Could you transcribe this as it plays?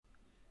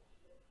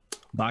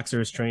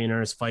boxers,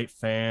 trainers, fight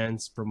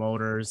fans,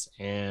 promoters,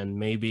 and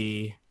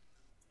maybe,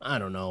 I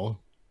don't know,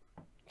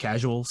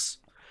 casuals.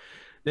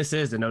 This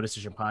is the No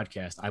Decision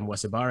Podcast. I'm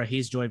Wes Ibarra.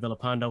 He's Joy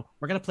Villapando.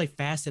 We're going to play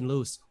fast and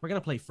loose. We're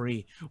going to play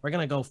free. We're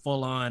going to go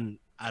full on,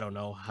 I don't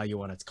know how you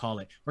want to call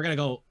it. We're going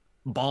to go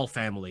ball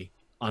family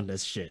on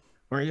this shit.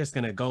 We're just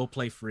going to go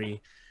play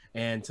free.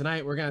 And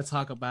tonight we're going to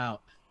talk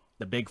about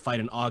the big fight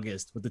in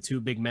August with the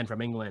two big men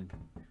from England.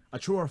 A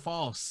true or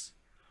false?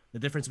 The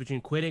difference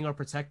between quitting or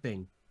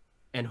protecting,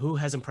 and who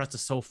has impressed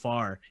us so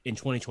far in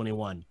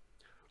 2021.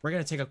 We're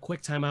going to take a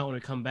quick time out when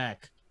we come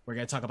back. We're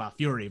going to talk about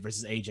Fury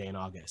versus AJ in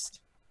August.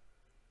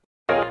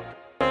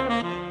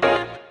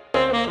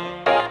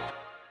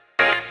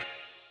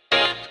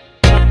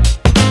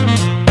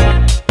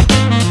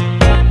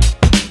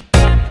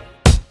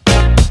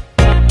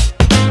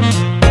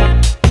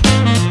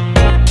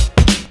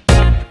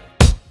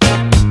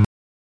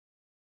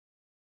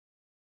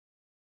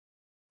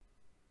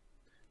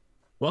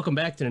 Welcome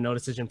back to the No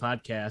Decision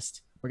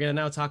Podcast. We're going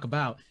to now talk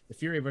about the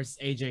Fury versus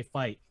AJ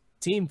fight.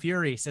 Team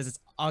Fury says it's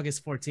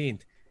August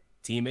 14th.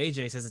 Team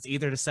AJ says it's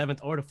either the 7th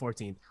or the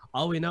 14th.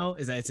 All we know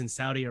is that it's in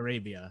Saudi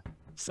Arabia.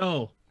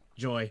 So,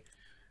 Joy,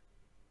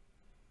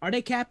 are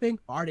they capping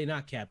or are they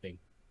not capping?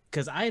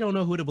 Because I don't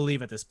know who to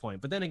believe at this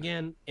point. But then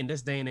again, in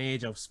this day and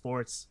age of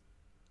sports,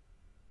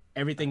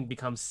 everything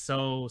becomes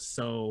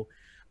so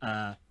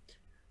uh,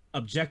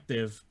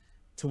 objective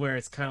to where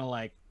it's kind of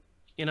like,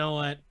 you know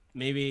what?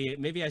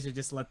 Maybe I should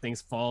just let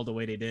things fall the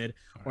way they did.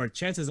 Or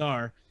chances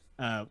are,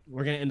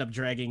 we're gonna end up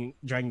dragging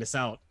this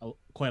out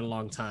quite a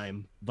long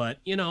time. But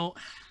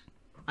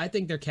I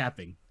think they're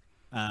capping.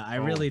 I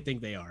Oh, really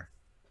think they are.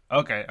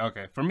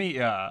 okay. For me,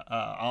 yeah,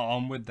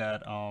 I'm with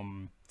that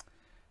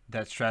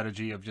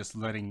strategy of just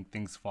letting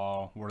things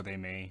fall where they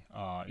may.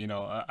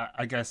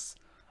 I guess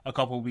a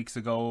couple of weeks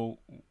ago,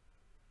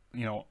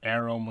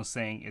 Arum was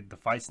saying the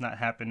fight's not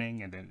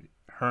happening, and then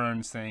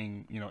Hearn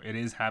saying, it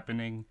is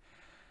happening.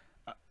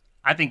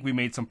 I think we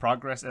made some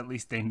progress. At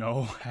least they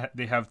know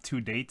they have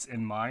two dates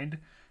in mind,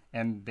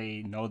 and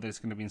they know that it's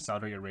going to be in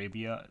Saudi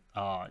Arabia.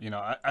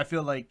 I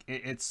feel like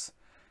it's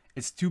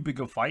too big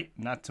a fight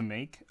not to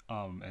make.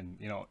 And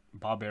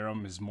Bob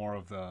Arum is more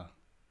of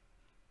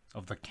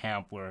the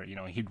camp where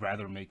he'd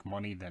rather make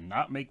money than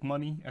not make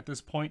money at this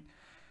point.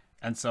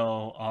 And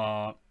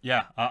so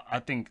yeah, I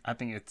think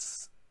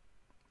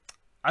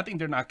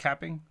they're not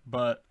capping,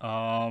 but but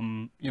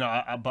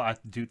I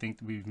do think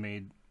we've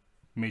made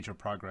major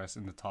progress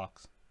in the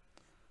talks.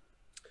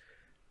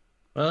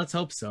 Well, let's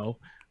hope so.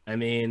 I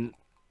mean,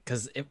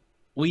 because if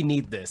we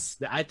need this,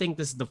 I think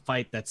this is the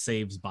fight that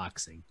saves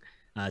boxing.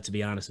 To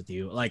be honest with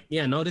you, like,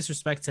 yeah, no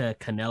disrespect to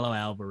Canelo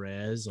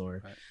Alvarez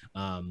or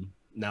Right.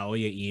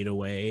 Naoya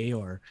Inoue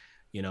or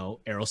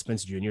Errol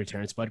Spence Jr.,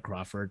 Terrence Bud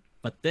Crawford,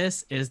 but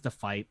this is the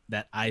fight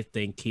that I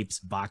think keeps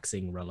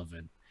boxing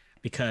relevant.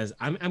 Because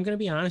I'm gonna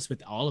be honest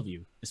with all of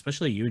you,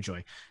 especially you,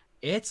 Joy.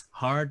 It's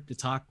hard to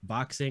talk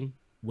boxing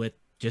with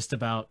just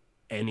about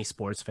any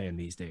sports fan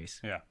these days.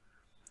 Yeah.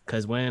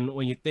 Because when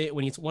you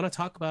want to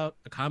talk about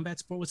a combat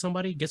sport with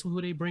somebody, guess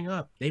who they bring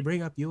up? They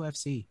bring up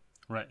UFC.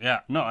 Right. Yeah.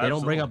 No. They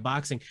don't bring Absolutely. up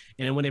boxing,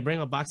 and then when they bring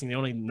up boxing, they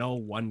only know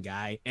one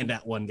guy, and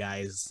that one guy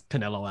is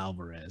Canelo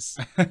Alvarez.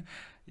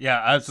 Yeah.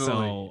 Absolutely.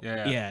 So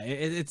Yeah. Yeah. yeah,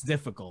 it's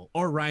difficult.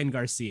 Or Ryan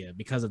Garcia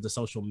because of the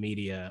social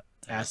media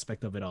Yeah.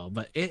 aspect of it all.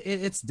 But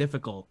it's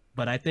difficult.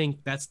 But I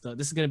think this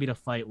is going to be the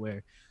fight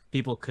where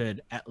people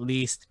could at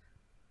least,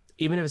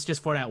 even if it's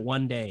just for that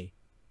one day,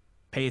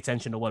 pay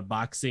attention to what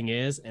boxing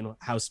is and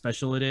how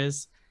special it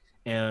is,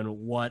 and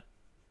what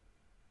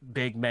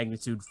big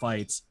magnitude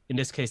fights, in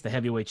this case the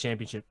heavyweight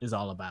championship, is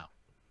all about.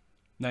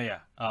 No. Yeah.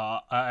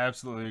 I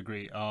absolutely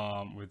agree.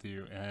 With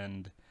you,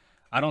 and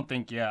I don't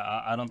think. Yeah.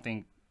 I don't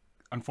think.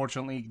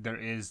 Unfortunately, there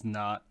is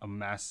not a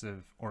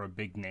massive or a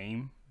big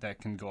name that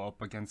can go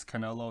up against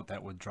Canelo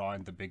that would draw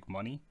in the big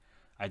money.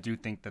 I do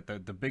think that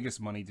the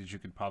biggest money that you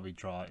could probably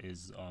draw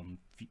is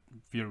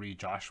Fury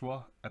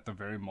Joshua at the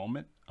very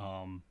moment.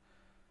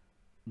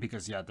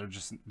 Because yeah,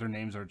 their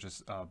names are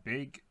just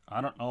big.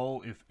 I don't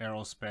know if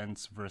Errol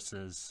Spence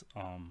versus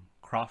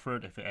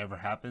Crawford, if it ever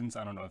happens,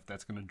 I don't know if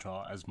that's gonna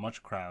draw as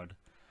much crowd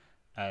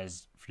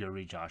as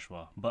Fury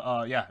Joshua.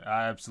 But yeah,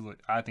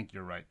 I think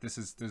you're right. This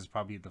is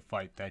probably the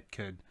fight that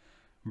could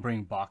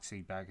bring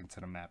boxing back into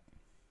the map.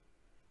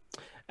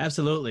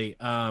 Absolutely.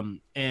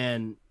 And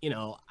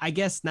I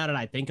guess now that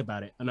I think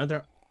about it,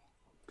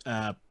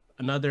 uh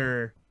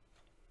another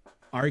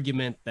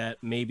argument that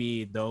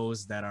maybe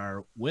those that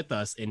are with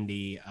us in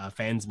the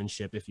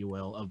fansmanship, if you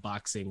will, of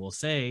boxing will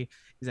say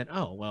is that,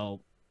 oh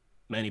well,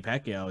 Manny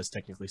Pacquiao is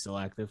technically still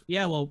active.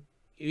 Yeah, well,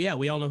 yeah,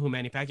 we all know who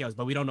Manny Pacquiao is,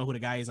 but we don't know who the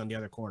guy is on the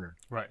other corner.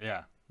 Right?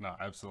 Yeah. No.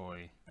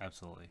 Absolutely.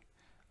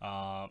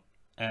 Uh,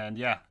 and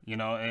yeah,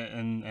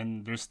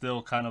 and they're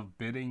still kind of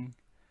bidding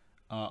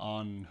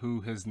on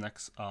who his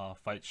next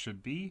fight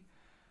should be.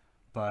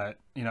 But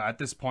at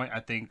this point,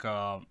 I think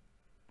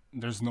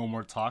there's no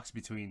more talks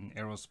between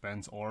Errol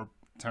Spence or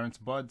Terrence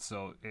Bud,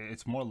 so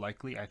it's more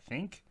likely. I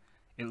think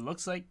it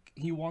looks like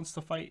he wants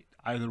to fight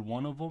either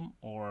one of them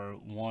or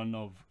one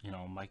of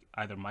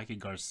either Mikey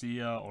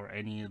Garcia or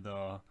any of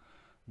the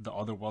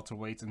other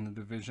welterweights in the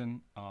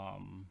division.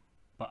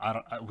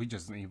 But we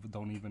just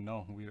don't even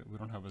know. We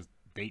don't have a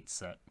date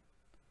set.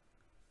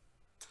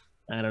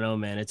 I don't know,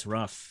 man. It's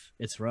rough.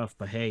 It's rough,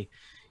 but hey,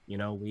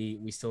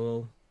 we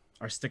still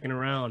are sticking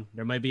around.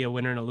 There might be a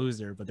winner and a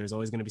loser, but there's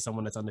always going to be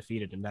someone that's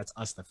undefeated, and that's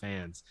us, the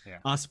fans. Yeah.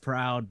 Us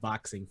proud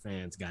boxing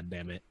fans, God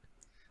damn it.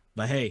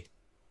 But hey,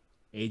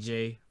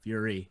 AJ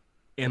Fury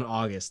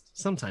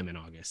sometime in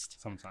August,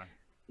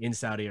 in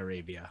Saudi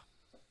Arabia.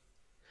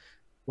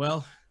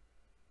 Well,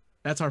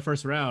 that's our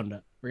first round.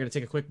 We're going to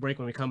take a quick break.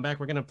 When we come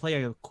back, we're going to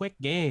play a quick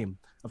game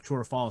of True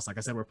or False. Like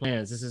I said, we're playing.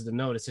 This is the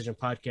No Decision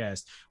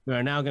Podcast. We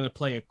are now going to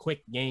play a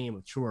quick game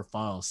of True or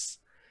False.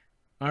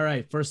 All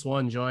right, first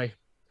one, Joy.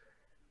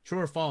 True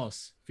or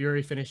false?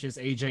 Fury finishes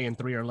AJ in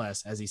 3 or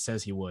less, as he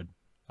says he would.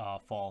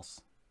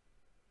 False.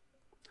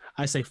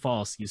 I say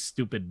false, you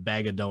stupid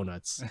bag of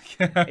donuts.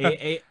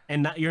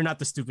 You're not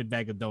the stupid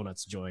bag of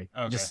donuts, Joy.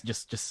 Okay.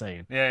 Just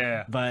saying.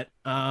 Yeah. But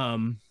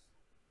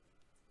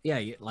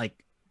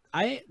like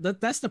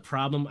that's the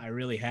problem I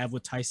really have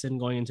with Tyson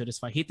going into this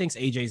fight. He thinks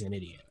AJ's an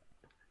idiot,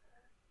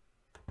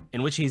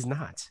 in which he's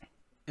not.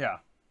 Yeah.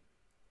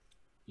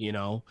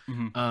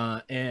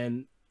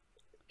 And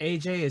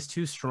AJ is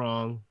too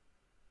strong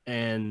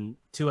and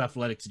too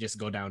athletic to just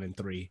go down in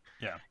 3.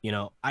 Yeah.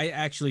 I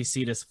actually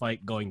see this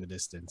fight going the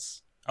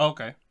distance.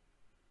 Okay.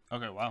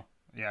 Wow.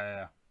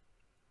 Yeah.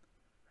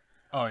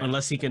 Oh, yeah.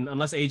 Unless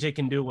AJ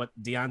can do what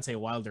Deontay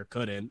Wilder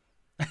couldn't,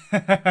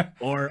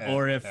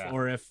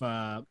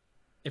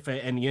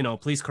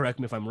 please correct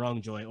me if I'm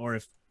wrong, Joy, or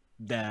if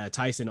the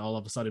Tyson all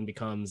of a sudden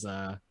becomes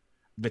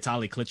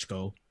Vitaly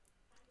Klitschko,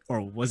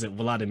 or was it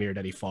Vladimir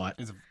that he fought?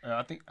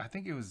 I think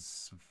it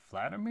was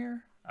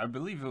Vladimir. I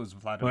believe it was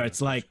Vladimir.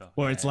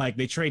 Where it's like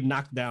they trade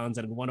knockdowns,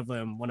 and one of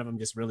them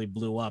just really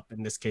blew up.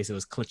 In this case, it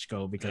was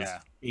Klitschko because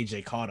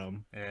AJ caught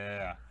him.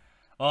 Yeah.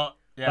 Well,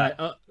 yeah.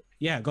 But,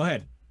 go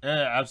ahead.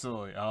 Yeah,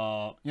 absolutely.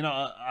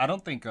 I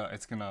don't think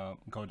it's gonna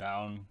go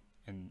down,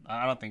 and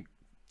I don't think.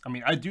 I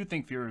mean, I do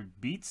think Fury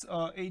beats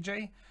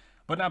AJ,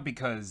 but not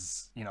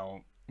because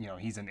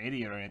he's an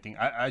idiot or anything.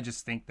 I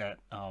just think that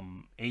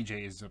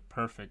AJ is a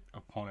perfect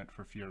opponent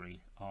for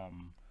Fury.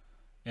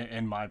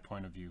 In my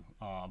point of view,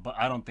 but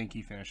I don't think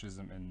he finishes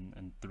him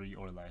in 3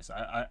 or less.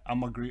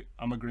 I'm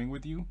agreeing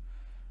with you.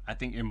 I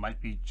think it might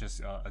be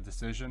just a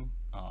decision.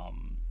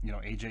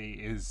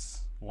 AJ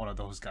is one of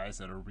those guys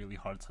that are really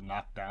hard to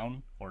knock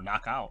down or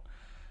knock out,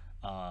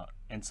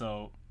 and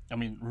so I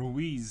mean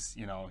Ruiz,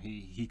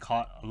 he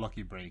caught a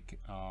lucky break.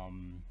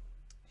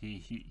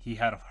 He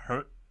had a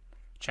hurt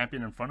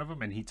champion in front of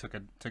him and he took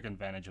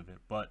advantage of it.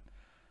 But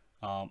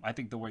I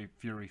think the way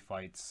Fury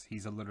fights,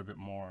 he's a little bit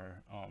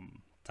more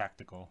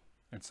tactical,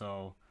 and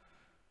so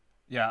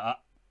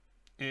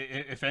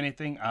if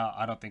anything,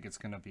 I don't think it's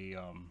gonna be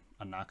a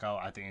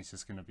knockout. I think it's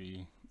just gonna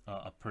be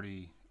a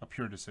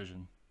pure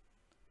decision.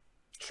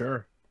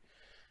 Sure.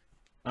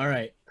 All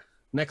right,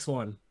 next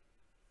one.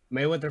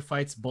 Mayweather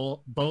fights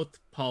both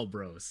Paul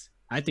Bros.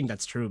 I think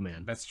that's true,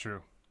 man. That's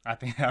true. I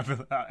think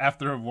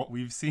after what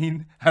we've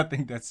seen, I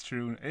think that's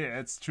true.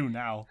 It's true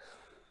now.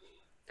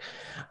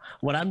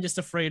 What I'm just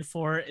afraid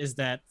for is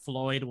that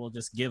Floyd will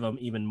just give them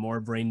even more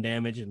brain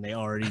damage than they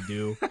already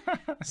do.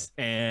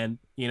 And,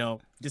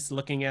 just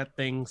looking at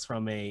things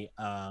from a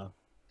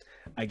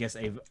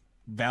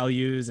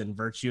values and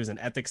virtues and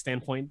ethics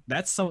standpoint,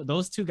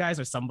 those two guys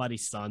are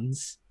somebody's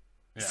sons.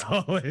 Yeah.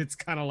 So it's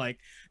kind of like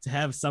to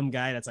have some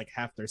guy that's like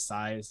half their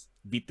size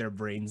beat their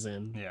brains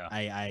in. Yeah.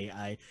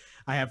 I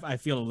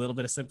feel a little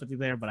bit of sympathy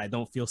there, but I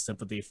don't feel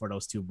sympathy for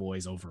those two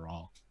boys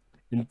overall.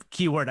 And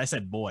keyword, I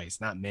said boys,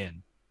 not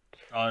men.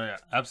 Oh yeah,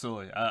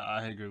 absolutely.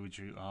 I agree with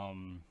you. I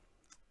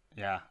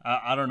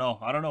don't know.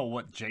 I don't know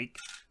why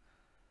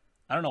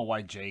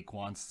Jake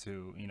wants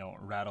to,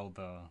 rattle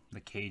the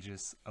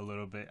cages a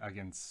little bit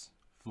against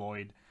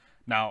Floyd.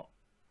 Now,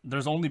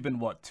 there's only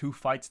been 2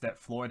 fights that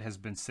Floyd has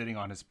been sitting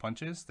on his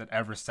punches, that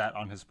ever sat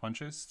on his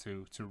punches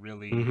to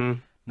really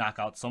knock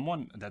out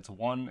someone. That's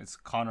one, it's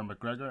Conor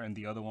McGregor, and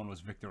the other one was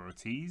Victor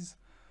Ortiz.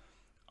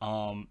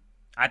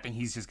 I think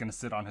he's just gonna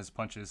sit on his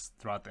punches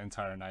throughout the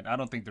entire night. I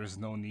don't think there's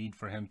no need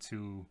for him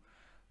to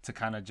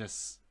kind of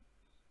just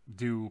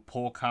do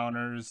pull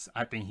counters.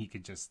 I think he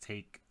could just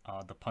take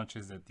the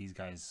punches that these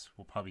guys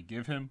will probably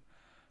give him.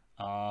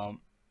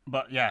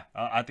 But yeah,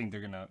 I think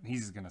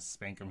he's gonna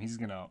spank him. He's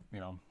gonna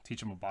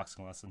teach him a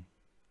boxing lesson.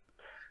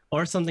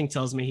 Or something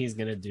tells me he's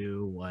gonna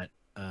do what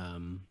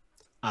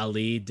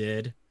Ali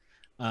did.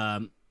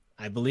 I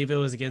believe it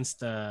was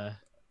against. Please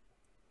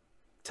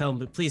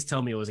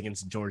tell me it was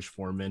against George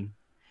Foreman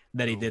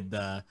that he did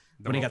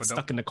when he got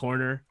stuck in the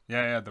corner.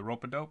 Yeah, the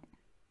rope-a-dope.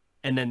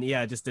 And then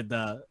just did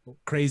the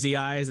crazy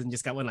eyes and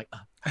just got one like.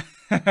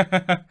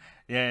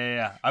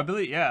 Yeah. I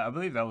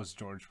believe that was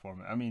George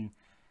Foreman. I mean,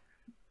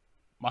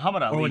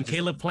 Muhammad Ali. Or when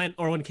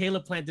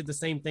Caleb Plant did the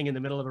same thing in the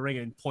middle of the ring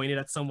and pointed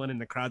at someone in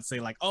the crowd, say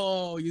like,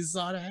 "Oh, you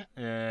saw that?"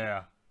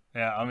 Yeah.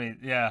 I mean,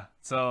 yeah.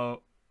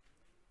 So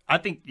I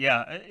think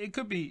yeah, it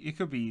could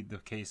be the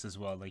case as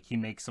well. Like he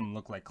makes them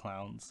look like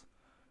clowns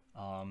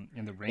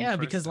in the ring Yeah, first,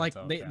 because and like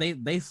so they yeah, they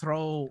they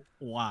throw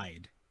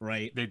wide,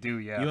 right? they do.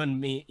 Yeah,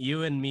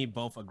 You and me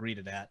both agree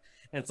to that.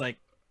 And it's like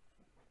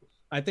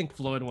I think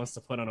Floyd wants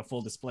to put on a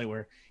full display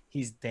where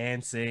he's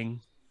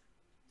dancing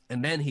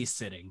and then he's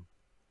sitting.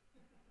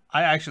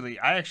 I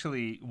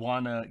actually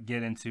want to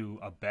get into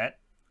a bet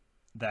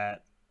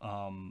that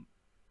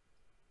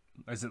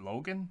is it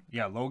Logan?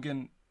 Yeah,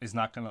 Logan is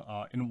not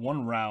gonna in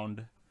one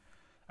round.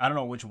 I don't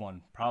know which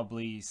one.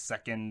 Probably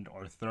second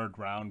or third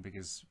round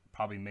because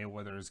probably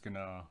Mayweather is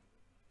gonna,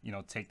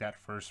 take that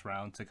first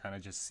round to kind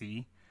of just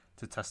see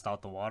to test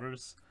out the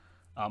waters.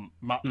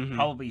 Mm-hmm.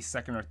 Probably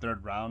second or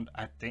third round.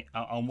 I think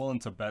I'm willing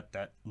to bet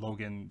that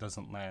Logan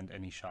doesn't land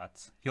any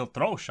shots. He'll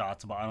throw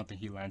shots, but I don't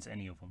think he lands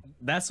any of them.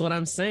 That's what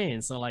I'm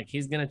saying. So like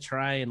he's gonna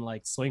try and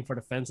like swing for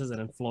the fences, and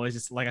then Floyd's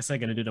just like I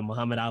said, gonna do the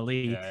Muhammad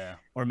Ali, Yeah,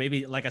 or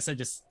maybe like I said,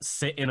 just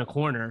sit in a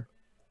corner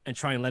and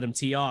try and let him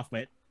tee off,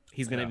 but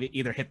he's gonna yeah,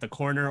 either hit the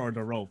corner or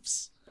the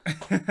ropes.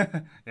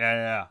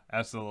 yeah,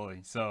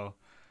 absolutely. So,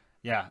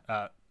 yeah,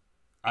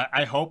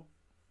 I hope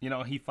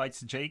he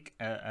fights Jake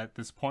at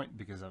this point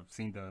because I've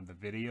seen the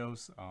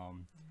videos.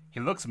 He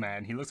looks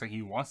mad. He looks like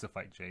he wants to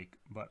fight Jake.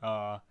 But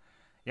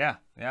yeah,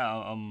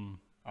 I'm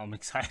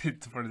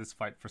excited for this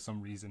fight for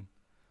some reason.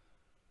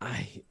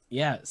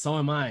 Yeah, so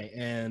am I,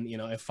 and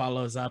it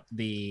follows up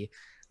the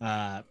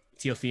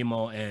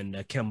Teofimo and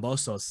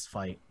Cambosos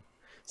fight.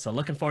 So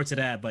looking forward to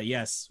that. But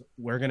yes,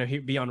 we're gonna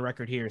be on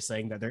record here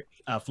saying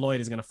that Floyd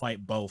is gonna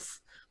fight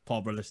both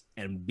Paul brothers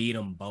and beat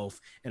them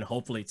both, and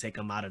hopefully take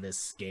them out of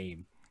this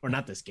game or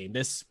not this game,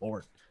 this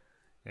sport.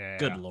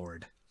 Good Yeah,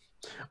 lord.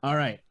 All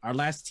right, our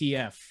last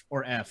TF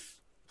or F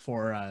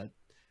for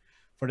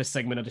this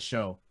segment of the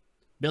show.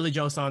 Billy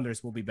Joe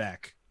Saunders will be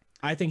back.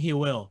 I think he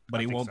will, but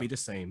I he think won't so. be the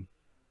same.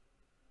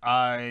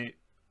 I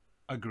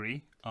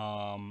agree.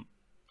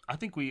 I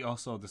think we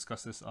also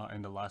discussed this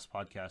in the last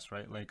podcast,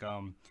 right? Like,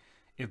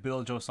 if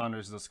Bill Joe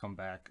Saunders does come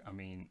back, I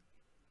mean,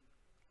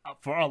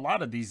 for a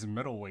lot of these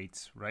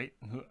middleweights, right?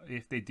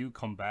 If they do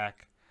come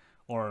back,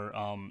 or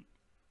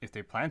if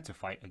they plan to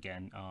fight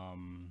again,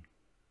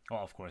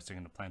 well, of course they're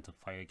gonna plan to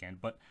fight again.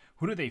 But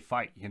who do they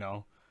fight?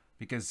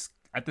 Because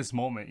at this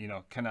moment,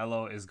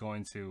 Canelo is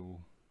going to.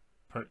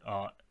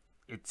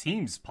 It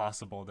seems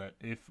possible that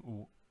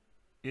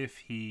if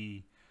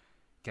he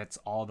gets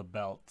all the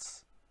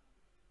belts,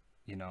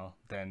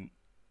 then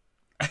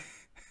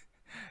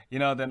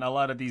then a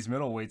lot of these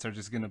middleweights are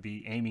just gonna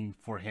be aiming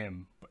for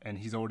him, and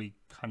he's already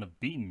kind of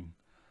beaten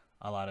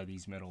a lot of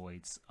these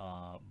middleweights.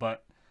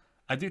 But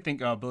I do think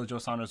Billy Joe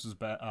Saunders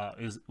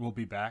will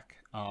be back.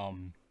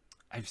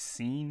 I've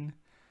seen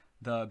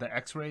the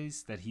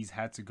X-rays that he's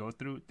had to go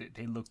through.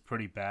 They look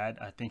pretty bad.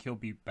 I think he'll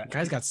be The back.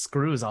 guy's got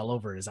screws all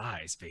over his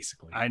eyes,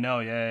 basically. I know,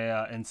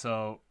 yeah, and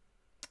so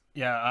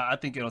yeah, I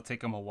think it'll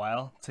take him a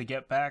while to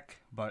get back,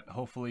 but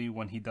hopefully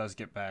when he does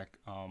get back,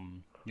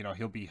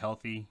 he'll be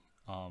healthy.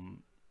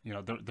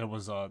 There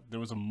was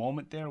a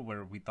moment there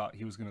where we thought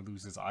he was gonna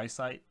lose his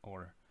eyesight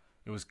or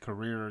it was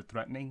career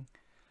threatening.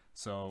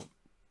 So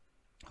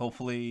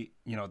hopefully,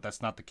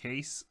 that's not the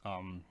case.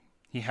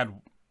 He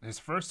had his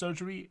first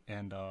surgery,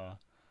 and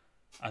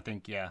I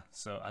think yeah.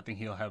 So I think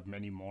he'll have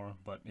many more,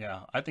 but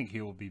yeah, I think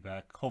he will be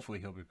back. Hopefully,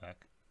 he'll be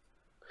back.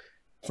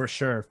 For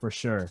sure, for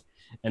sure.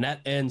 And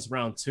that ends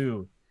round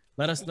two.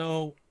 Let us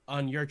know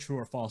on your true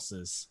or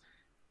falses.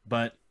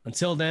 But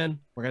until then,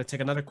 we're going to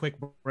take another quick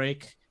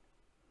break.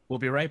 We'll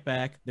be right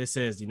back. This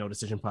is the No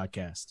Decision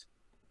Podcast.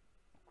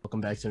 Welcome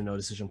back to the No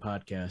Decision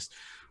Podcast.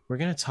 We're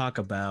going to talk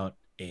about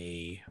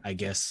I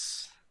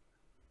guess,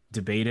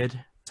 debated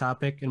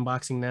topic in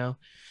boxing now.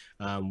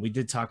 We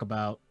did talk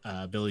about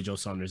Billy Joe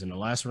Saunders in the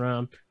last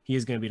round. He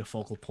is going to be the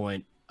focal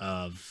point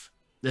of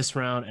this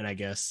round, and I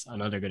guess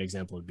another good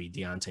example would be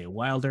Deontay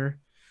Wilder.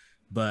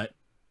 But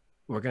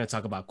we're going to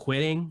talk about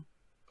quitting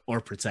or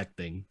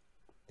protecting.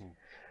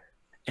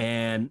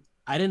 And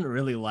I didn't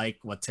really like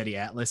what Teddy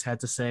Atlas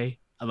had to say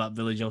about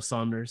Billy Joe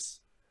Saunders.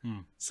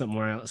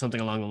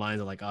 Something along the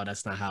lines of like, oh,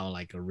 that's not how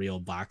like a real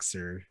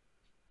boxer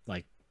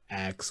like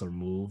acts or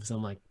moves.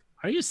 I'm like,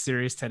 are you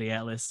serious, Teddy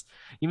Atlas?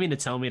 You mean to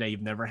tell me that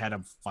you've never had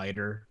a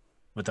fighter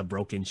with a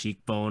broken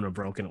cheekbone or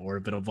broken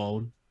orbital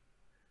bone?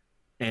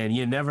 And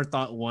you never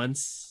thought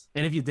once,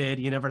 and if you did,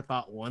 you never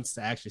thought once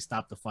to actually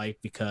stop the fight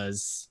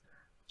because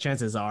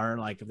chances are,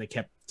 like, if they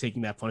kept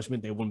taking that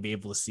punishment, they wouldn't be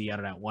able to see out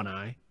of that one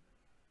eye.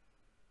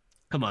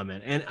 Come on,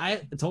 man. And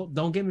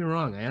don't get me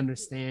wrong. I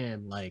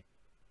understand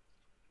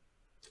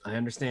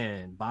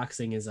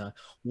boxing is a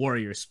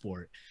warrior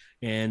sport.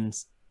 And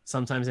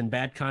sometimes in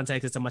bad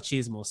context, it's a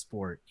machismo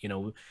sport.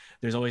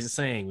 There's always a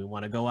saying, we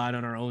want to go out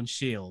on our own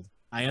shield.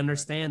 I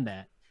understand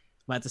that.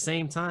 But at the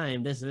same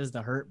time, this is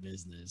the hurt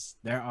business.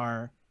 There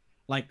are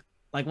like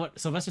what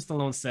Sylvester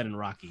Stallone said in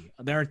Rocky.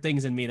 There are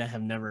things in me that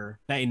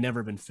ain't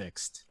never been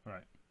fixed.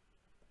 Right.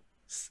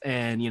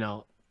 And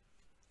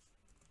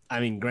I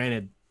mean,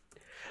 granted,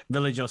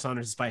 Billy Joe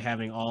Saunders, despite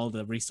having all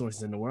the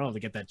resources in the world to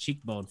get that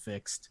cheekbone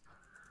fixed,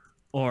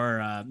 or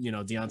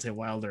Deontay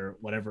Wilder,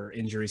 whatever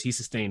injuries he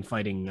sustained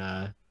fighting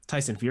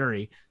Tyson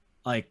Fury,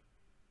 like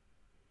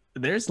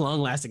there's long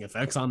lasting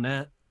effects on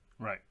that.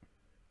 Right.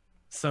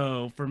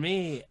 So for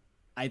me,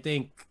 I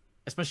think,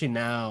 especially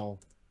now,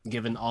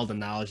 given all the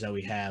knowledge that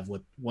we have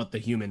with what the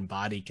human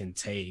body can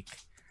take,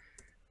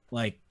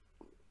 like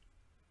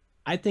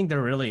I think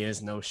there really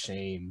is no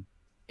shame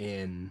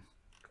in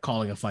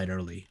calling a fight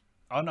early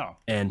Oh no.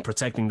 and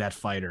protecting that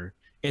fighter.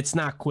 It's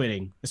not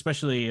quitting,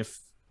 especially if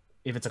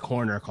it's a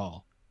corner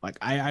call. Like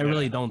I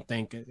really Yeah. don't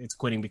think it's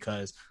quitting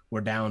because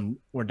we're down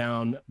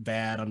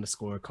bad on the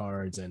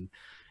scorecards and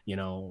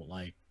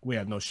like we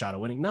have no shot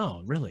of winning.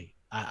 No, really.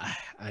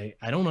 I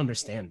don't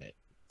understand it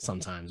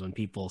sometimes when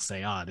people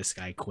say, "Ah, oh, this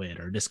guy quit"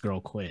 or "this girl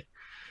quit."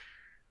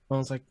 Well,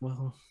 it's like,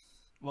 well,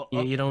 Well,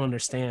 you don't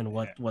understand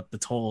yeah. what the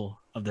toll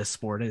of this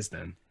sport is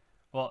then.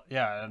 Well,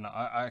 yeah, and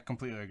I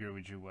completely agree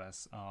with you,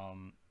 Wes.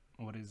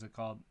 What is it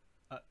called?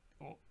 Uh,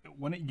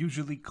 when it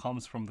usually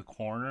comes from the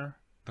corner,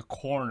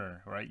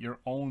 right? Your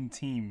own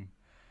team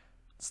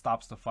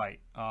stops the fight.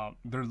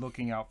 They're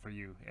looking out for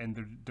you,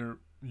 and they're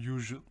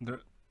usually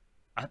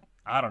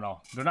I don't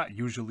know. They're not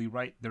usually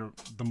right. They're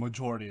the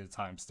majority of the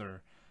times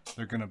they're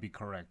gonna be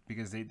correct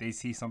because they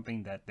see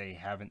something that they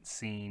haven't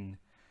seen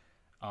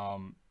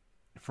um,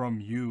 from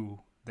you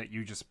that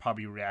you just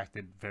probably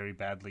reacted very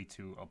badly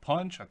to a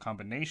punch, a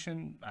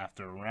combination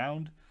after a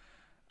round.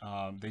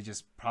 They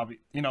just probably,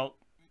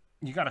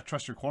 you got to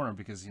trust your corner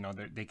because,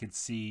 they could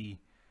see,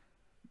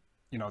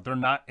 they're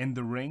not in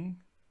the ring,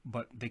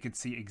 but they could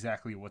see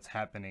exactly what's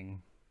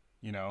happening.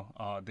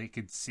 They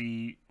could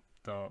see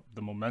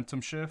the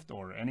momentum shift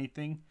or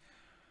anything.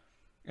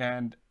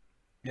 And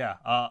yeah,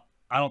 I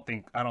don't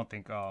think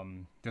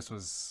this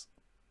was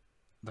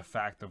the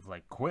fact of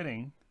like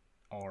quitting,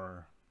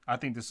 or I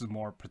think this is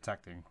more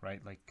protecting, right?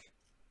 Like,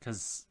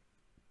 because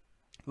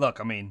look,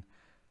 I mean,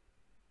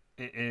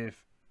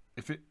 if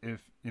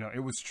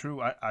it was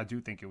true, I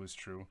do think it was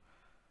true.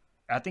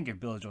 I think if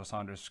Billy Joe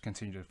Saunders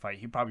continued to fight,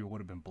 he probably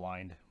would have been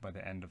blind by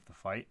the end of the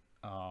fight.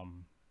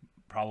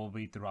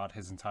 Probably throughout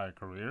his entire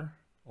career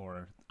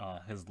or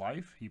his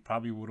life, he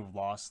probably would have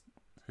lost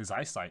his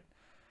eyesight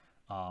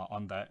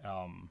on that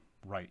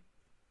right.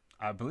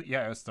 I believe,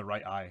 yeah, it's the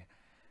right eye.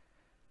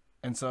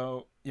 And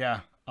so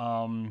yeah,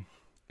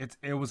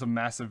 it was a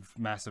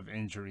massive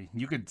injury.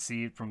 You could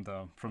see it from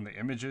the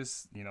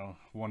images.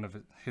 One of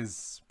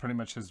his pretty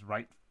much his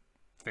right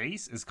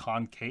face is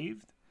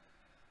concaved.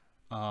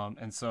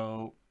 And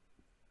so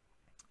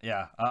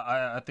yeah,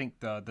 I think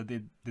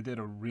they did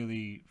a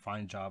really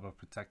fine job of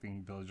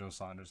protecting Billy Joe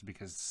Saunders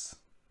because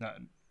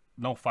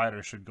no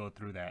fighter should go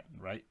through that,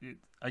 right?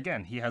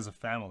 Again, he has a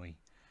family.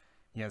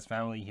 He has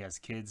family. He has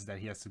kids that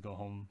he has to go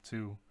home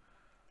to.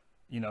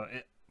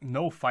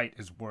 No fight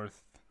is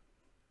worth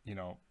you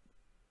know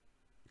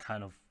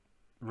kind of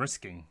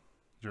risking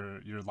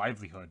your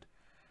livelihood.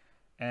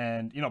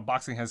 And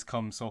boxing has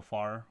come so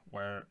far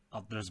where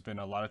there's been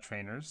a lot of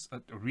trainers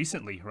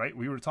recently, right?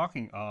 We were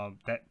talking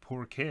that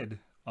poor kid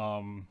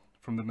from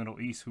the Middle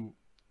East who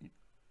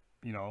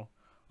you know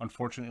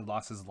unfortunately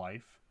lost his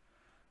life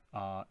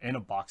in a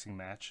boxing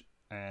match.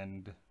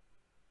 And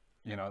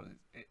you know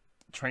it,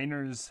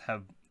 trainers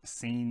have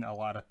seen a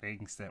lot of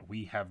things that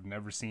we have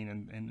never seen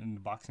in the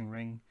boxing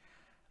ring,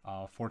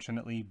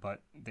 fortunately,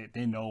 but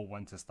they know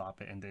when to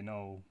stop it and they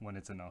know when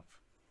it's enough.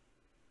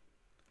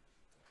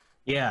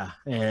 Yeah,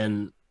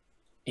 and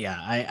yeah,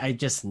 I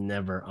just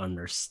never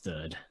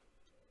understood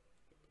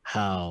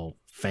how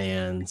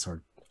fans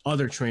or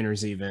other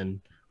trainers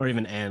even or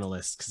even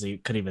analysts because you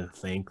could even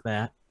think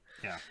that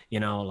Yeah.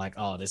 like,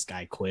 oh, this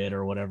guy quit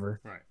or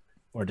whatever, Right.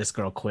 or this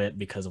girl quit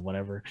because of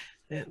whatever.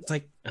 It's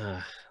like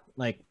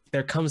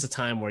there comes a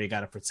time where you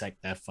got to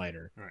protect that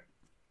fighter. Right.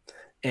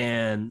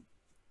 And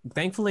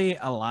thankfully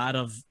a lot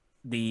of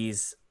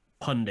these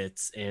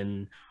pundits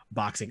in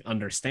boxing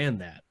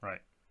understand that, Right.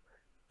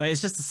 but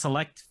it's just a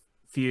select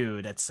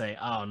few that say,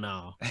 oh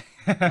no,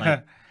 like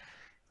Right.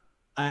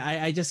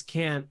 I just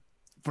can't.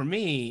 For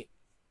me,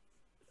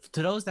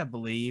 to those that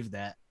believe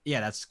that, yeah,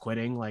 that's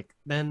quitting, like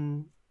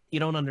then you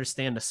don't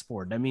understand the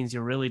sport. That means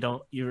you really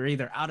don't. You're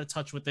either out of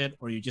touch with it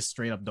or you just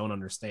straight up don't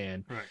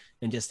understand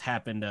and just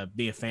happen to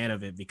be a fan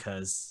of it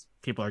because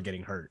people are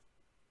getting hurt.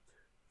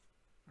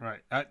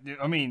 Right.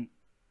 I mean,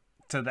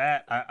 to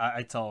that,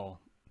 I tell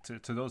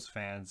to those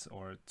fans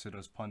or to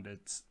those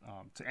pundits,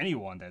 to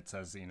anyone that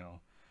says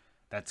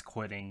that's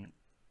quitting,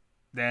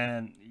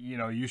 then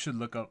you should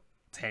look up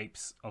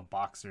tapes of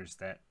boxers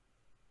that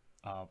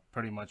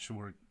pretty much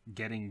were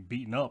getting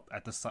beaten up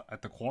at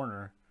the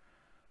corner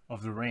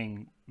of the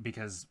ring,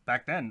 because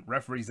back then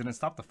referees didn't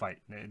stop the fight.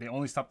 They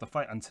only stopped the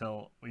fight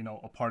until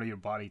a part of your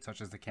body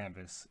touches the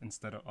canvas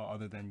instead of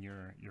other than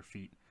your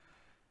feet.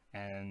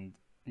 And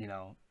you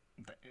know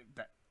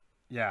that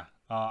yeah,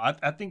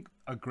 I think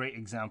a great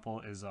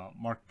example is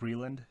Mark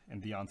Breland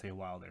and Deontay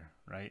Wilder,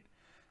 right?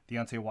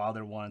 Deontay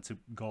Wilder wanted to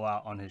go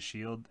out on his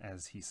shield,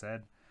 as he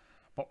said,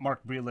 but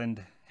Mark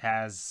Breland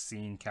has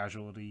seen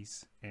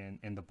casualties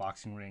in the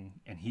boxing ring,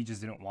 and he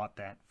just didn't want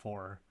that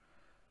for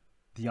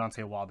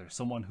Deontay Wilder,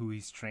 someone who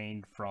he's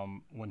trained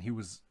from when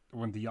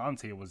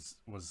Deontay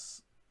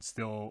was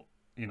still,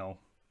 you know,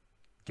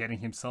 getting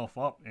himself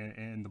up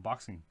in the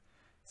boxing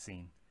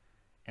scene.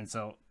 And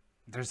so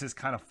there's this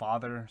kind of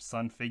father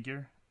son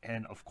figure,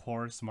 and of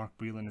course Mark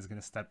Breland is going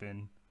to step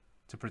in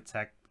to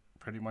protect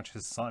pretty much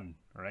his son,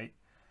 right?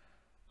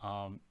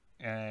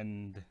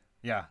 And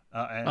yeah,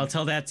 I'll and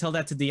tell that to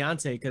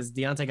Deontay because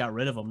Deontay got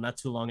rid of him not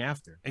too long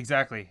after.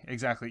 exactly.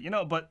 You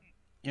know, but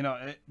you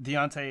know,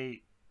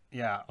 Deontay,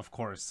 yeah, of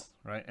course,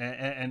 right?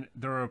 And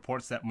there are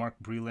reports that Mark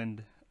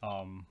Breland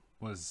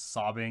was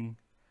sobbing,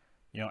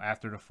 you know,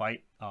 after the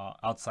fight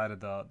outside of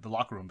the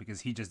locker room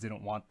because he just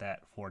didn't want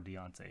that for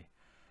Deontay.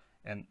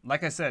 And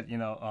like I said, you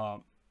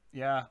know,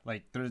 yeah,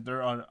 like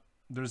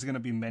there's gonna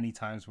be many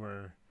times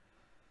where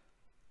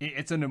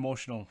it's an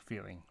emotional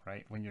feeling,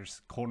 right? When your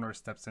corner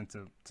steps in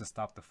to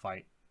stop the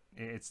fight,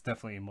 it's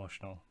definitely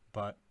emotional.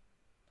 But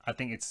I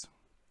think it's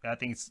I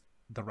think it's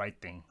the right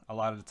thing. A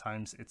lot of the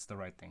times, it's the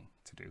right thing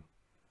to do.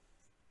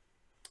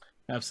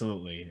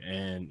 Absolutely.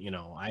 And, you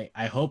know,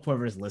 I hope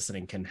whoever's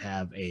listening can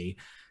have a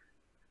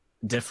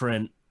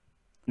different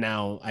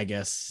now, I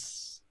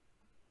guess,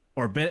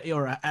 or bit,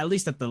 or at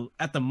least at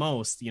the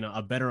most, you know,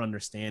 a better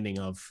understanding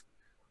of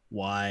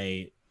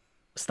why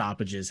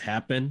stoppages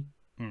happen,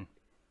 Hmm.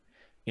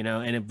 you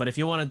know, but if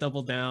you want to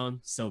double down,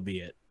 so be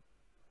it.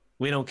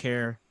 We don't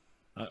care.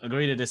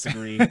 Agree to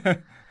disagree.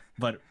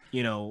 But,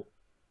 you know,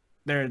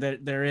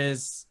 there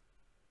is,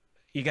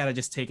 you got to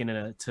just take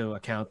into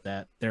account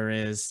that there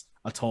is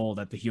a toll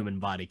that the human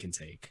body can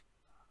take.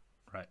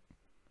 Right.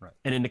 Right.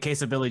 And in the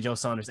case of Billy Joe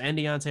Saunders and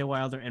Deontay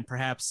Wilder, and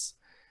perhaps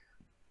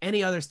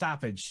any other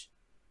stoppage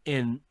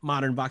in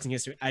modern boxing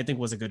history, I think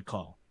was a good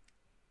call.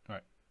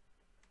 Right.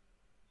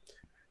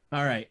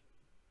 All right.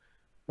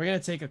 We're going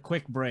to take a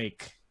quick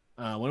break.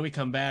 When we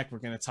come back, we're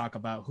going to talk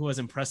about who has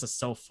impressed us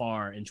so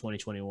far in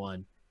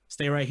 2021.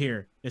 Stay right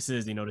here. This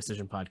is the No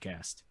Decision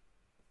Podcast.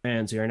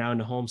 Fans, we are now in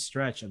the home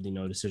stretch of the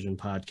No Decision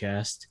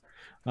Podcast.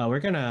 We're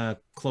going to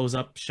close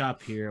up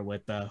shop here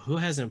with who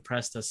has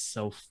impressed us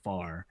so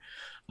far.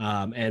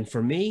 And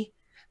for me,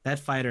 that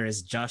fighter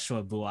is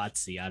Joshua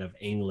Buatsi out of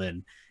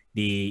England,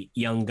 the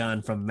young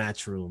gun from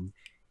Matchroom.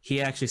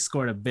 He actually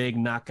scored a big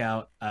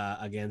knockout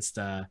against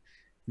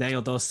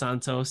Daniel Dos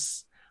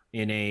Santos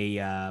in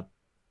a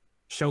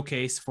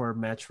showcase for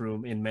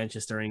Matchroom in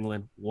Manchester,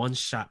 England. One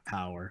shot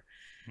power.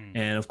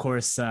 And of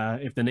course,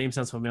 if the name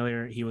sounds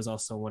familiar, he was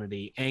also one of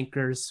the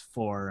anchors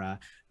for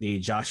the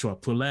Joshua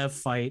Pulev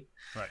fight.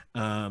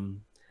 Right.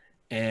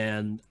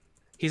 And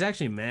he's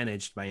actually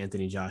managed by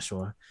Anthony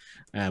Joshua,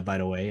 by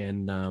the way.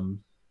 And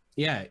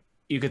yeah,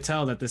 you could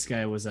tell that this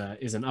guy is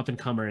an up and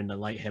comer in the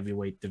light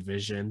heavyweight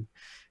division.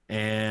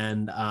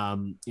 And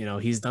you know,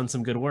 he's done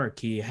some good work.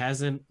 He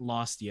hasn't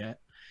lost yet,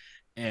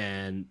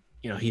 and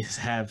you know, he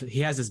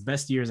has his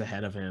best years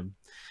ahead of him.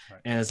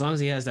 Right. And as long as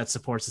he has that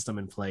support system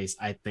in place,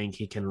 I think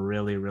he can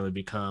really, really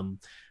become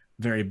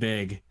very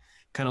big,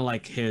 kind of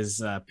like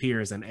his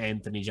peers and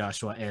Anthony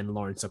Joshua and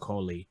Lawrence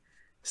Okoli.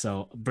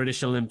 So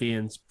British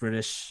Olympians,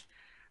 British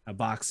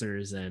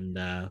boxers,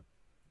 and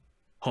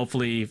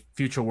hopefully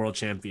future world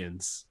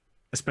champions,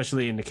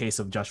 especially in the case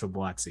of Joshua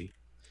Buatsi.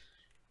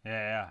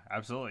 Yeah,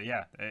 absolutely.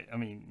 Yeah, I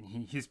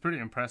mean, he's pretty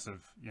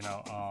impressive. You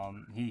know,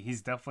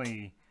 he's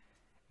definitely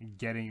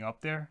getting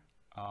up there.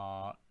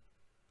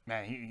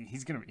 Man,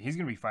 he's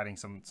gonna be fighting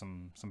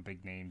some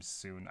big names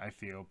soon, I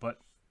feel. But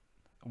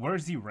where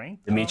is he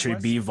ranked? Dimitri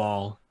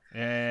Bivol.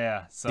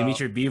 Yeah. So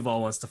Dimitri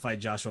Bivol wants to fight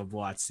Joshua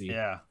Buatsi.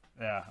 Yeah.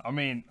 I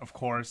mean, of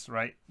course,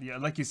 right? Yeah,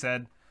 like you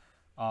said.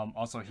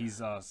 Also,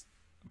 he's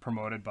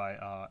promoted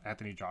by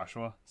Anthony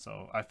Joshua,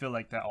 so I feel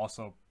like that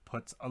also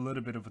puts a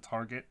little bit of a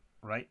target,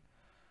 right,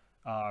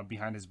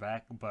 behind his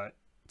back. But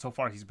so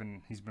far, he's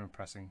been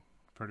impressing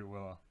pretty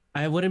well.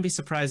 I wouldn't be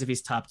surprised if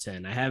he's top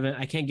 10.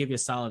 I can't give you a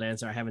solid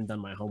answer. I haven't done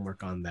my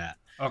homework on that.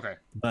 Okay.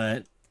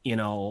 But, you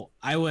know,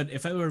 I would,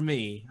 if it were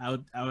me,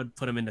 I would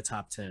put him in the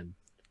top 10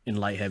 in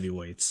light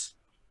heavyweights.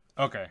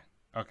 Okay.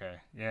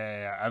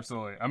 Yeah,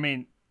 absolutely. I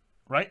mean,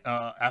 right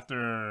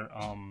after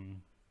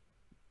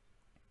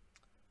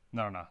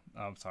no,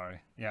 I'm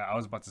sorry. Yeah, I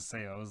was about to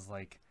say, I was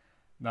like,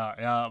 no,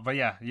 yeah, but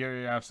yeah,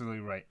 you're absolutely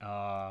right.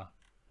 I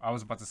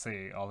was about to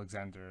say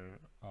Alexander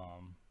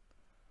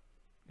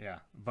yeah,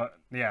 but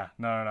yeah,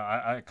 no,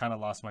 I kind of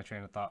lost my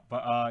train of thought.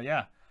 But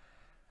yeah,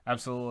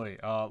 absolutely.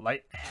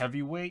 Light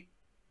heavyweight,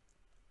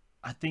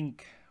 I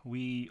think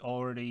we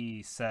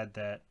already said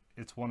that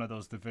it's one of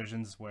those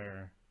divisions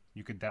where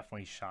you could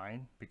definitely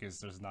shine because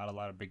there's not a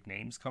lot of big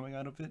names coming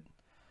out of it.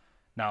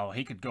 Now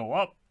he could go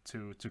up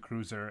to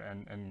cruiser,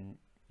 and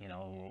you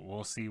know,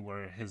 we'll see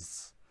where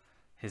his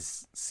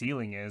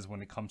ceiling is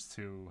when it comes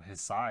to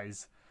his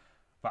size.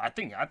 But I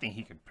think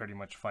he could pretty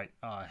much fight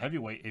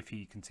heavyweight if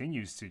he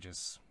continues to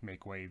just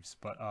make waves.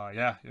 But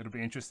yeah, it'll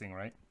be interesting,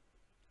 right?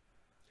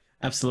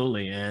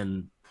 Absolutely.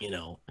 And, you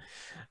know,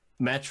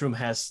 Matchroom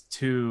has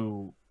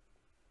two,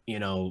 you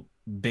know,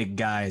 big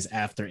guys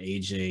after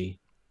AJ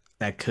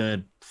that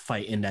could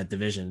fight in that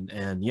division.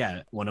 And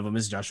yeah, one of them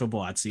is Joshua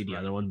Buatsi, the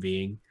other one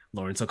being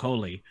Lawrence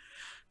Okoli.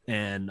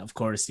 And of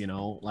course,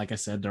 like I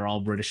said, they're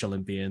all British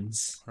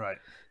Olympians. Right.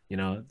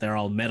 They're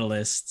all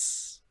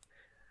medalists.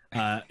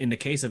 In the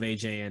case of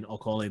AJ and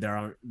Okoli,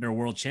 they're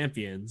world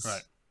champions.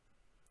 Right.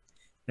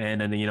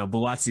 And then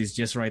Buatsi's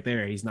just right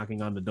there. He's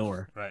knocking on the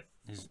door. Right.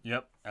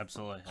 Yep.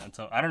 Absolutely. And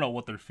so I don't know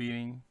what they're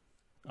feeding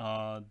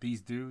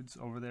these dudes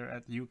over there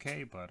at the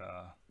UK, but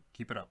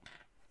keep it up.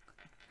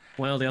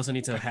 Well, they also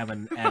need to have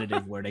an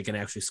additive where they can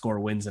actually score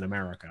wins in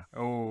America.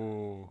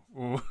 Oh.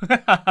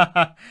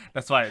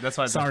 that's why.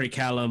 Sorry,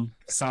 Callum.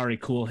 Sorry,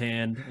 Cool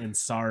Hand, and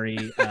sorry,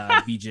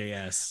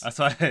 BJS.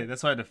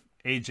 That's why the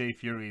AJ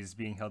Fury is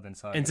being held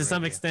inside. And to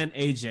some extent,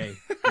 AJ.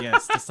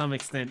 Yes, to some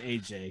extent,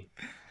 AJ.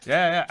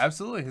 Yeah,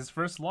 absolutely. His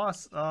first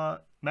loss,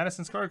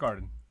 Madison Square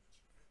Garden.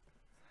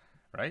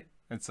 Right?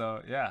 And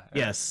so, yeah.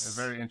 Yes.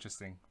 Very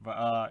interesting.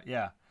 But,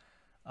 yeah.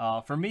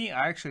 For me,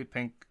 I actually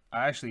picked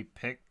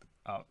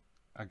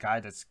a guy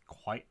that's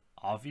quite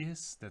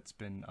obvious, that's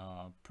been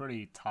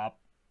pretty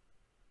top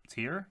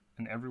tier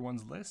in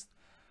everyone's list.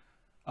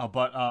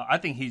 But I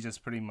think he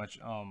just pretty much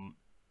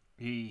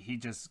he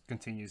just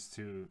continues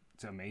to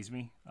amaze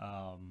me.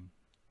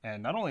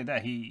 And not only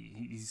that,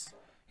 he's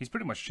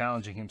pretty much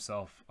challenging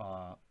himself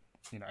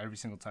every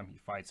single time he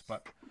fights.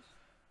 But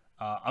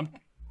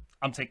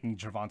I'm taking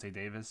Gervonta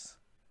Davis,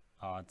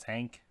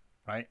 Tank,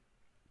 right?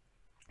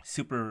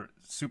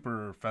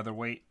 Super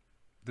featherweight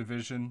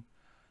division.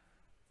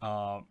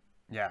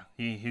 Yeah,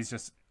 he's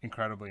just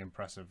incredibly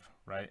impressive,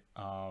 right?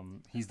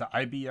 He's the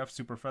IBF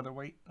super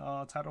featherweight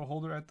title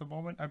holder at the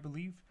moment, I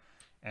believe,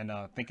 and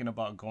thinking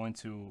about going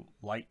to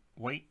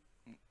lightweight.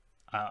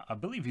 I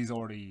believe he's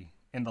already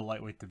in the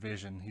lightweight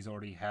division. He's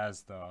already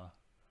has the.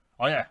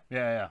 Oh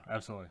yeah,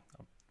 absolutely.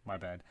 Oh, my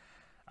bad,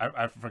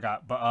 I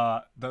forgot.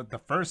 But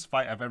the first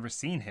fight I've ever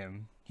seen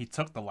him, he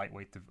took the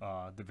lightweight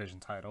division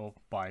title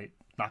by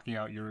knocking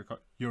out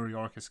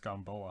Yuriorkis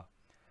Gamboa.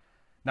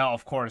 Now,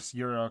 of course,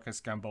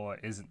 Yuriorkis Gamboa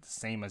isn't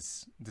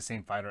the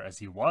same fighter as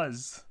he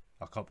was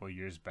a couple of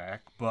years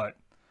back, but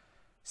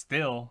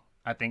still,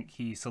 I think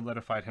he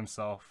solidified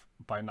himself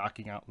by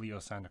knocking out Leo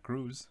Santa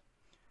Cruz,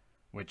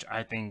 which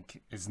I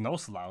think is no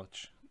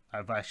slouch.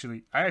 I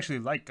actually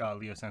like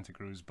Leo Santa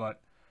Cruz, but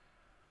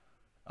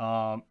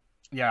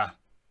yeah,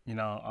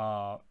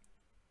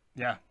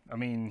 yeah. I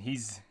mean,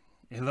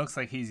 it looks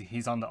like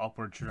he's on the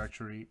upward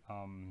trajectory.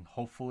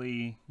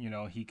 Hopefully,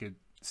 he could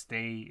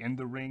stay in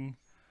the ring.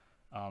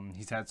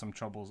 He's had some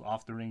troubles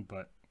off the ring,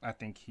 but I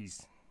think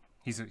he's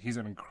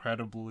an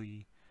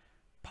incredibly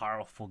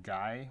powerful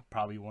guy.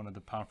 Probably one of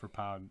the pound for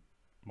pound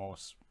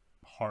most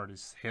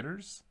hardest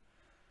hitters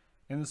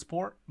in the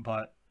sport.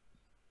 But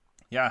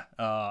yeah,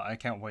 I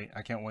can't wait.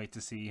 I can't wait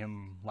to see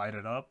him light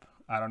it up.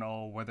 I don't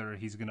know whether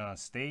he's gonna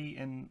stay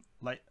in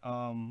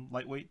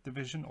lightweight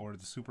division or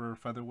the super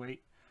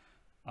featherweight.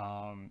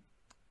 But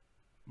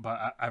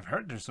I've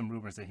heard there's some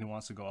rumors that he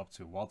wants to go up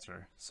to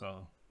welter.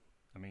 So,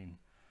 I mean.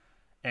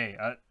 Hey,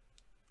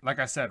 like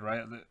I said,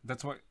 right?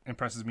 That's what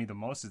impresses me the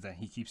most is that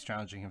he keeps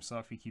challenging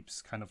himself. He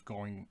keeps kind of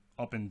going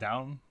up and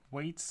down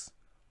weights,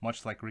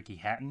 much like Ricky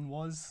Hatton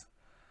was,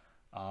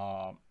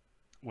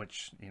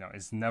 which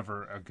is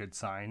never a good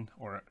sign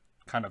or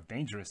kind of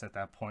dangerous at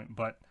that point.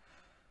 But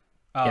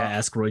yeah,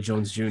 ask Roy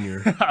Jones Jr.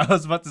 I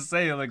was about to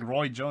say like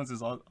Roy Jones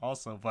is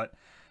also, but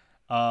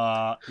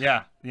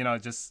yeah,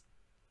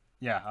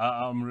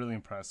 I'm really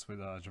impressed with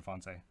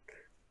Gervonta.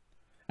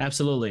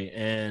 Absolutely.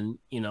 And,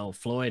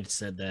 Floyd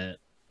said that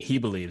he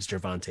believes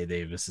Gervonta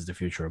Davis is the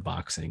future of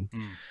boxing.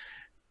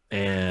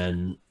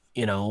 And,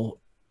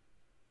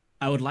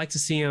 I would like to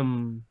see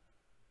him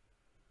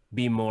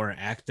be more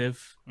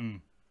active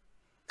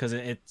because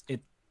it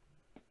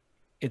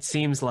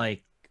seems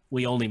like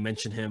we only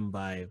mention him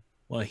by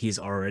what he's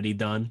already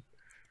done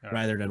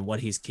rather than what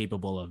he's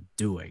capable of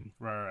doing.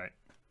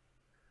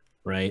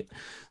 Right.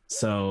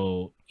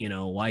 So,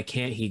 why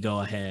can't he go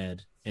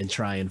ahead and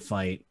try and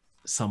fight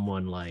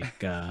someone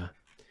like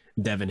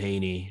Devin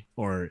Haney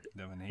or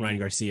Ryan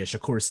Garcia,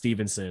 Shakur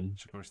Stevenson,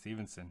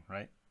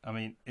 right? I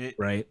mean,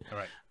 right.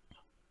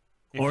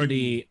 Or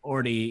the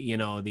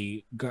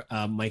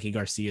Mikey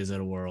Garcias of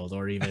the world,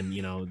 or even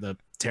the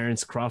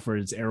Terrence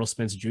Crawford's, Errol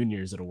Spence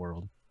Jr.'s of the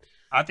world.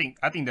 I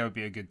think that would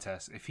be a good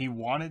test if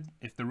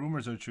the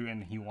rumors are true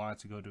and he wanted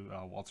to go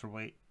to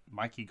welterweight.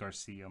 Mikey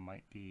Garcia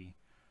might be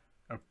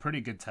a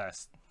pretty good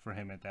test for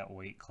him at that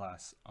weight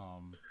class.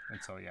 And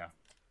so yeah.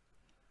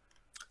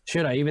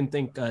 Should I even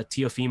think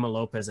Teofimo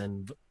Lopez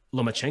and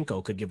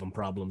Lomachenko could give him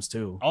problems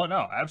too? Oh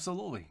no,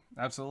 absolutely.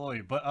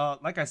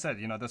 But like I said,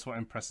 that's what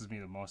impresses me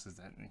the most is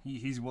that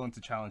he's willing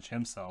to challenge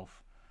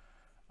himself,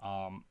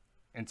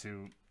 and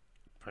to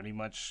pretty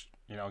much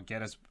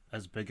get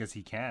as big as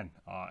he can.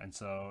 And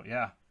so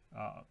yeah,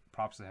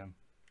 props to him.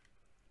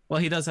 Well,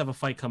 he does have a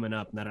fight coming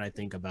up now that I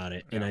think about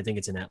it, and I think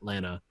it's in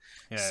Atlanta.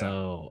 Yeah,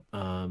 so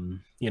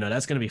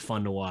that's gonna be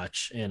fun to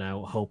watch, and I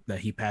hope that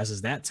he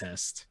passes that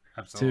test.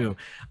 Absolutely. Too.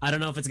 I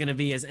don't know if it's going to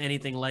be as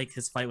anything like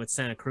his fight with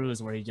Santa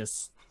Cruz, where he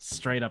just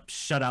straight up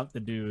shut out the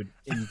dude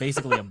in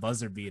basically a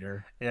buzzer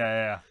beater.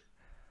 Yeah.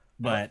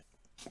 But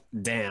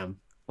damn,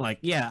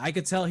 I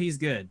could tell he's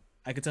good.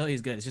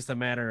 It's just a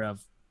matter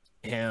of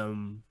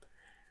him,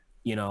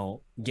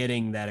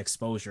 getting that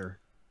exposure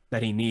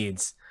that he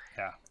needs.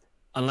 Yeah.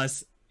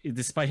 Unless,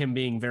 despite him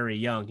being very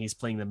young, he's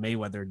playing the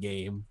Mayweather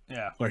game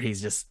Yeah. where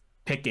he's just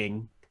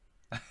picking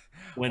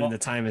when Well, the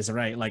time is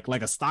right, like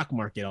a stock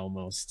market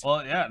almost.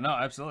 well, yeah, no,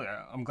 absolutely.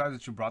 I'm glad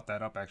that you brought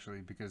that up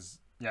actually because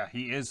yeah,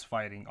 he is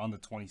fighting on the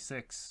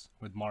 26th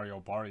with Mario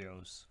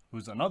Barrios,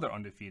 who's another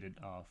undefeated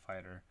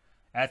fighter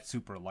at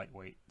super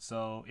lightweight.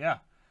 So yeah,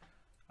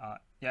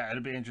 yeah,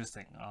 it'll be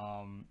interesting.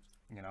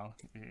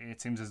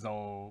 It seems as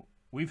though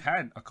we've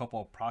had a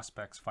couple of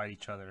prospects fight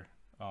each other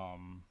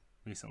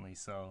recently.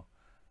 So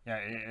yeah,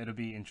 it'll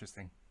be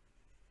interesting.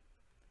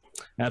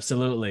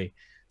 Absolutely.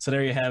 So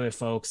there you have it,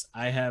 folks.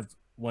 I have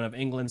one of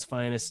England's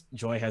finest.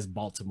 Joy has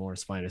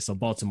Baltimore's finest. So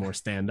Baltimore,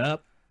 stand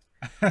up.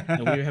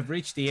 And we have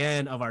reached the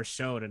end of our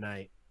show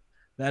tonight.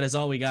 That is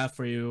all we got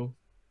for you.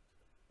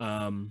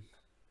 And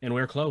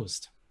we're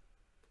closed.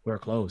 We're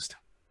closed.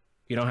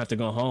 You don't have to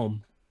go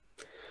home,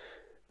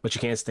 but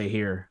you can't stay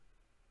here.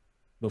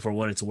 But for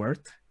what it's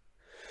worth,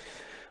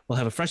 we'll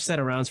have a fresh set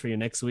of rounds for you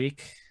next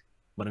week.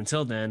 But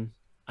until then,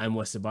 I'm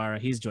Wes Ibarra.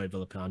 He's Joy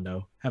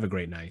Villapando. Have a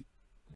great night.